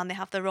other yarn, they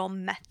have their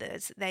own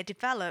methods they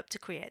develop to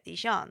create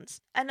these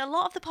yarns. And a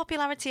lot of the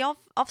popularity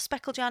of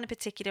speckled yarn in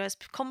particular has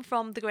come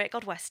from the great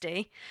god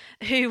Westy,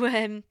 who,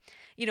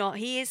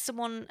 he is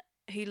someone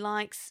who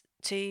likes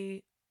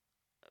to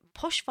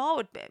push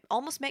forward,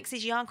 almost makes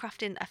his yarn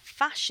crafting a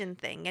fashion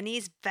thing, and he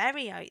is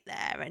very out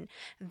there and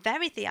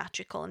very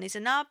theatrical, and he's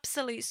an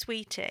absolute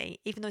sweetie.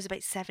 Even though he's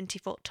about 70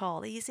 foot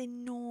tall, he is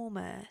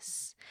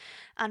enormous.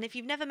 And if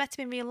you've never met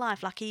him in real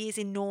life, like, he is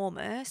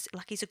enormous,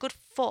 like he's a good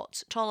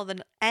foot taller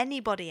than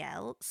anybody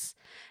else,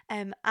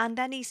 and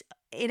then he's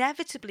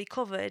inevitably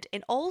covered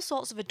in all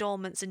sorts of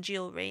adornments and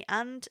jewellery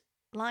and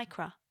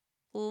lycra.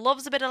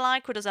 loves a bit of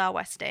lycra, does our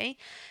Westie.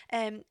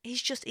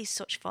 He's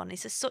such fun.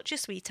 He's such a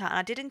sweetheart. And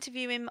I did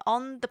interview him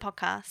on the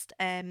podcast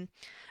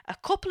a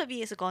couple of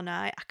years ago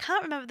now. I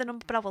can't remember the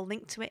number, but I will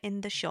link to it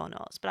in the show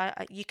notes.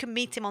 But you can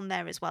meet him on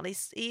there as well.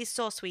 He's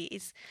so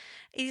sweet.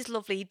 He's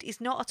lovely.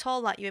 He's not at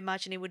all like you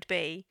imagine he would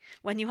be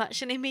when you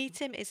actually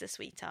meet him. He's a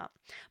sweetheart.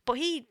 But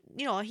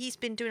he's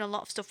been doing a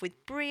lot of stuff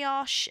with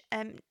brioche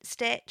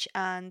stitch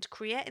and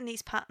creating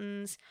these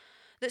patterns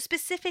that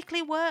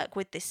specifically work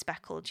with this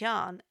speckled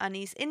yarn. And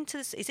he's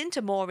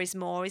into more is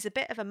more. He's a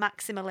bit of a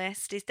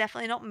maximalist. He's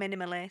definitely not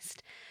minimalist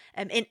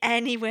in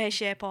any way,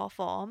 shape or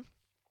form.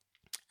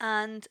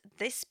 And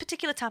this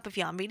particular type of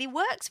yarn really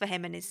works for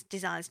him and his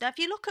designs. Now, if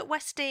you look at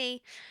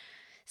Westie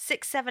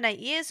 6, 7, 8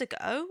 years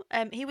ago,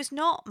 he was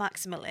not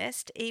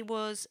maximalist. He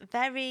was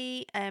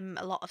very, a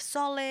lot of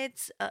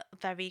solids,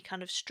 very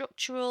kind of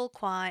structural,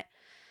 quite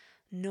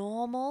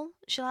normal,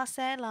 shall I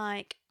say,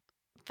 like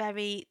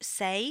very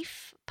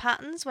safe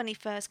patterns when he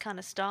first kind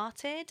of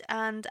started.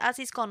 And as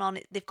he's gone on,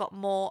 they've got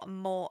more and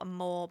more and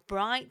more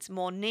bright,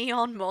 more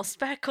neon, more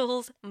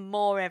speckles,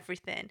 more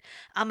everything.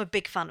 I'm a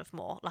big fan of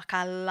more. Like,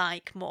 I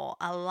like more.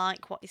 I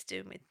like what he's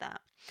doing with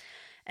that.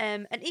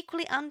 And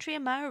equally,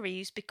 Andrea Mowry,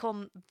 who's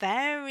become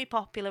very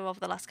popular over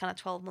the last kind of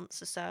 12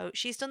 months or so.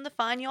 She's done the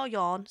Find Your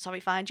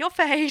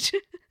Fade.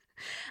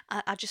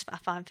 I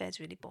find fades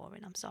really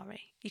boring. I'm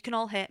sorry. You can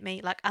all hate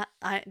me. Like,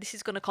 this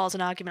is going to cause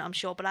an argument, I'm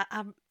sure, but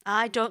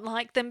I don't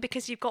like them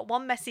because you've got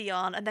one messy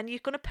yarn and then you're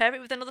going to pair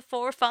it with another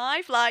 4 or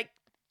 5. Like,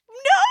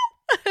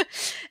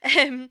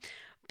 no!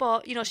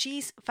 But,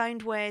 she's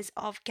found ways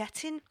of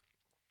getting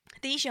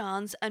these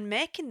yarns and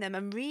making them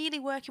and really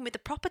working with the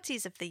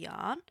properties of the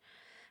yarn.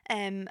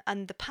 And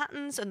the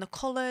patterns and the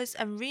colours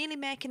and really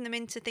making them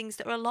into things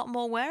that are a lot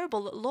more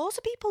wearable that loads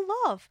of people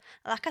love.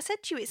 Like I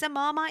said to you, it's a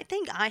Marmite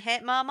thing. I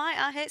hate Marmite.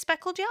 I hate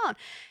speckled yarn.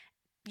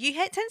 You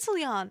hate tencel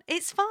yarn.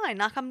 It's fine.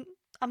 Like, I'm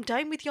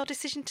down with your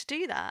decision to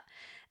do that.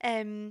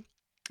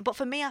 But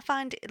for me, I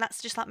find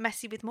that's just like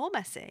messy with more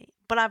messy.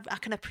 But I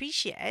can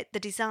appreciate the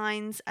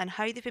designs and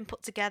how they've been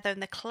put together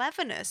and the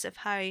cleverness of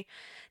how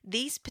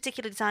these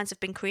particular designs have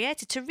been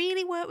created to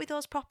really work with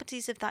those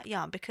properties of that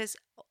yarn, because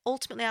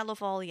ultimately I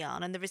love all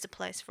yarn and there is a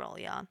place for all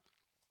yarn.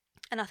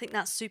 And I think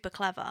that's super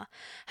clever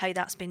how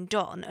that's been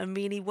done and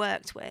really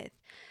worked with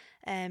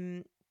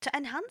to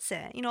enhance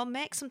it,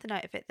 make something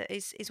out of it that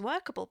is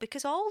workable,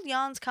 because all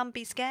yarns can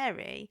be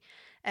scary.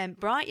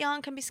 Bright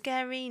yarn can be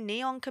scary,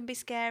 neon can be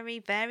scary,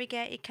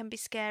 variegated can be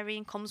scary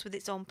and comes with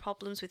its own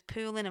problems with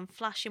pooling and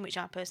flashing, which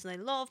I personally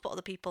love but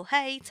other people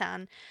hate.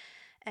 And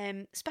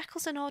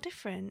speckles are no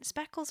different.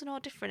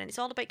 And it's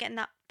all about getting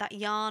that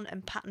yarn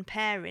and pattern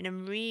pairing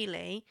and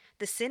really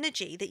the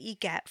synergy that you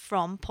get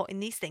from putting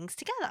these things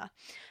together.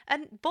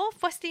 And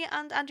both Westie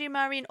and Andrea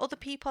Mowry and other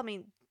people, I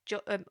mean,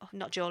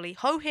 not Jolie,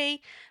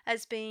 Hohi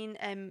has been,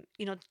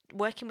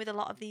 working with a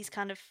lot of these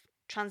kind of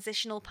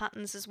transitional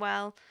patterns as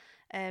well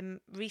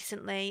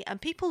recently, and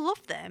people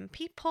love them.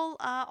 People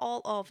are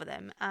all over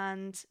them,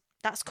 and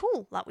that's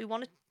cool. Like, we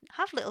want to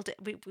have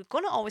we're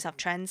going to always have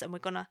trends and we're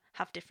going to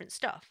have different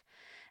stuff.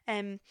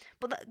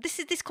 But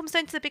this comes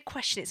down to the big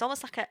question. It's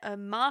almost like a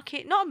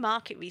market, not a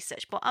market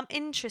research, but I'm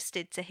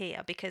interested to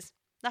hear, because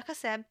like I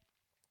said,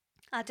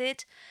 I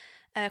did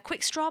a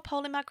quick straw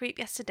poll in my group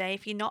yesterday.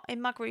 If you're not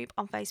in my group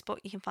on Facebook,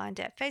 you can find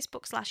it at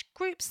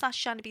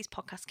Facebook/group/Shinybees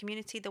podcast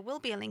community. There will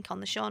be a link on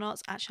the show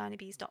notes at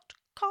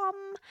shinybees.com.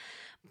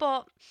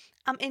 But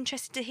I'm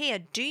interested to hear,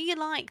 do you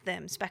like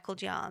them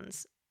speckled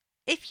yarns?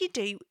 If you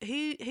do,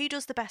 who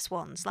does the best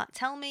ones? Like,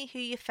 tell me who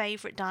your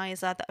favourite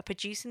dyers are that are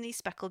producing these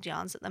speckled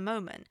yarns at the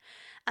moment.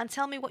 And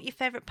tell me what your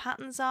favourite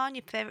patterns are and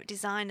your favourite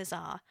designers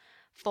are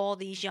for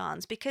these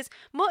yarns. Because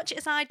much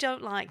as I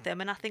don't like them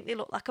and I think they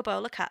look like a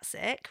bowl of cat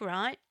sick,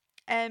 right?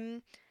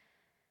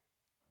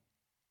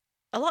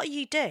 A lot of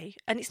you do,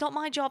 and it's not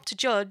my job to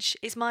judge.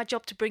 It's my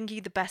job to bring you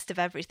the best of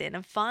everything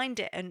and find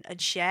it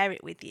and share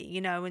it with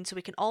you, and so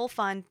we can all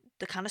find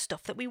the kind of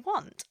stuff that we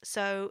want.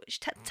 So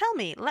tell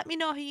me, let me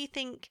know who you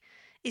think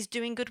is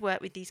doing good work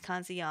with these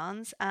kinds of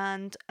yarns,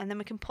 and then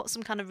we can put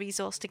some kind of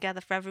resource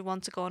together for everyone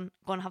to go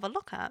and have a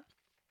look at.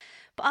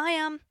 But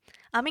I'm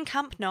in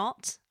camp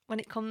not when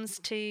it comes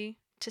to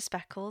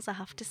speckles, I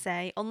have to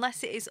say,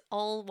 unless it is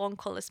all one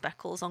colour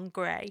speckles on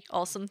grey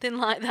or something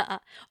like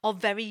that, or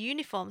very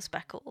uniform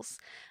speckles.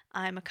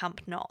 I'm a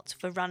camp not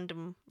for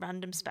random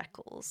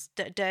speckles,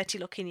 dirty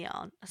looking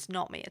yarn. That's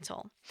not me at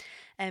all.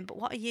 But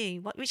what are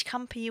you? Which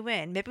camp are you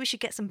in? Maybe we should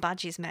get some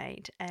badges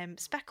made.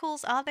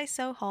 Speckles, are they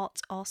so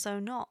hot or so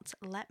not?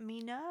 Let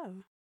me know.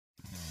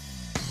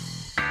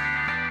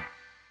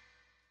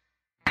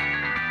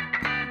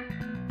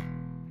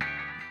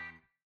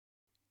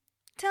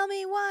 Tell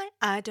me why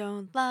I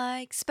don't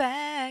like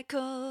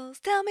speckles.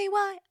 Tell me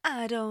why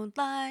I don't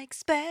like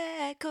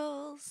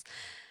speckles.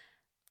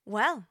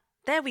 Well,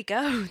 there we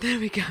go.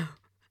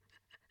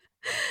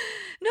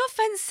 No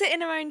fence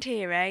sitting around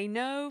here, eh?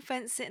 No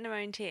fence sitting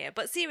around here.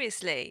 But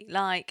seriously,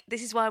 like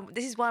this is why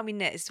we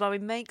knit. This is why we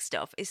make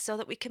stuff. Is so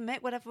that we can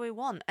make whatever we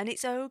want, and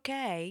it's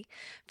okay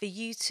for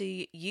you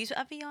to use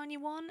whatever yarn you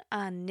want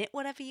and knit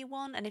whatever you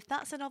want. And if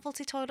that's a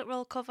novelty toilet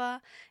roll cover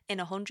in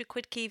 £100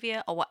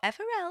 Kivia or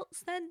whatever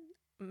else, then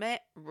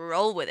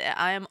roll with it.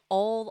 I am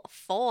all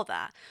for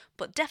that.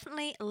 But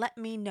definitely let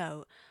me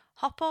know.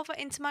 Hop over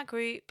into my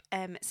group,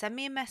 send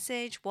me a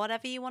message,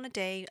 whatever you want to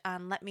do,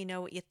 and let me know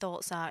what your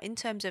thoughts are in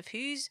terms of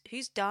who's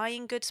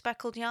dyeing good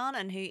speckled yarn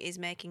and who is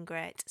making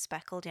great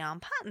speckled yarn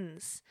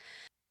patterns.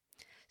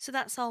 So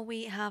that's all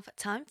we have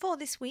time for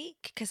this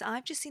week, because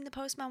I've just seen the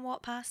postman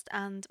walk past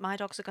and my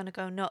dogs are going to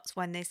go nuts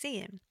when they see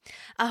him.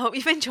 I hope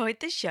you've enjoyed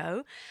the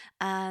show,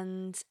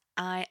 and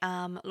I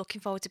am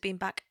looking forward to being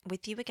back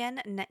with you again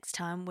next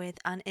time with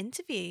an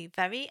interview.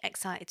 Very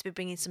excited to be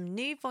bringing some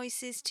new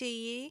voices to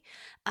you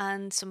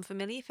and some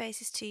familiar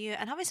faces to you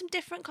and having some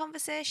different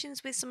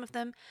conversations with some of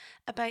them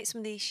about some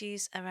of the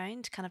issues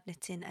around kind of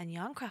knitting and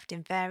yarn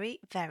crafting. Very,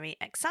 very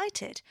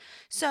excited.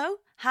 So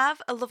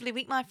have a lovely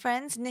week, my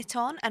friends. Knit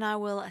on, and I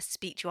will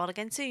speak to you all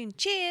again soon.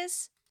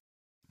 Cheers!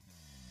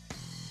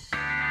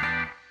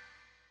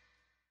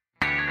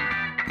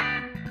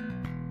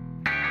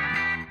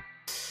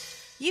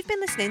 You've been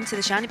listening to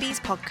the Shinybees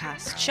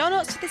podcast. Show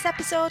notes for this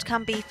episode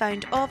can be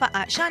found over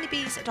at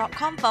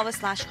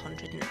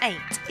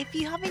shinybees.com/108. If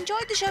you have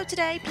enjoyed the show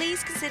today,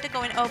 please consider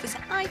going over to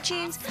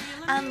iTunes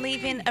and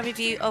leaving a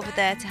review over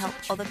there to help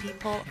other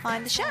people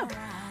find the show.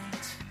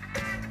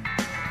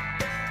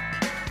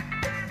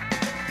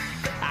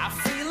 I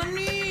feel a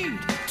need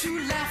to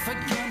laugh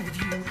again with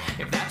you,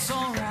 if that's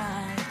all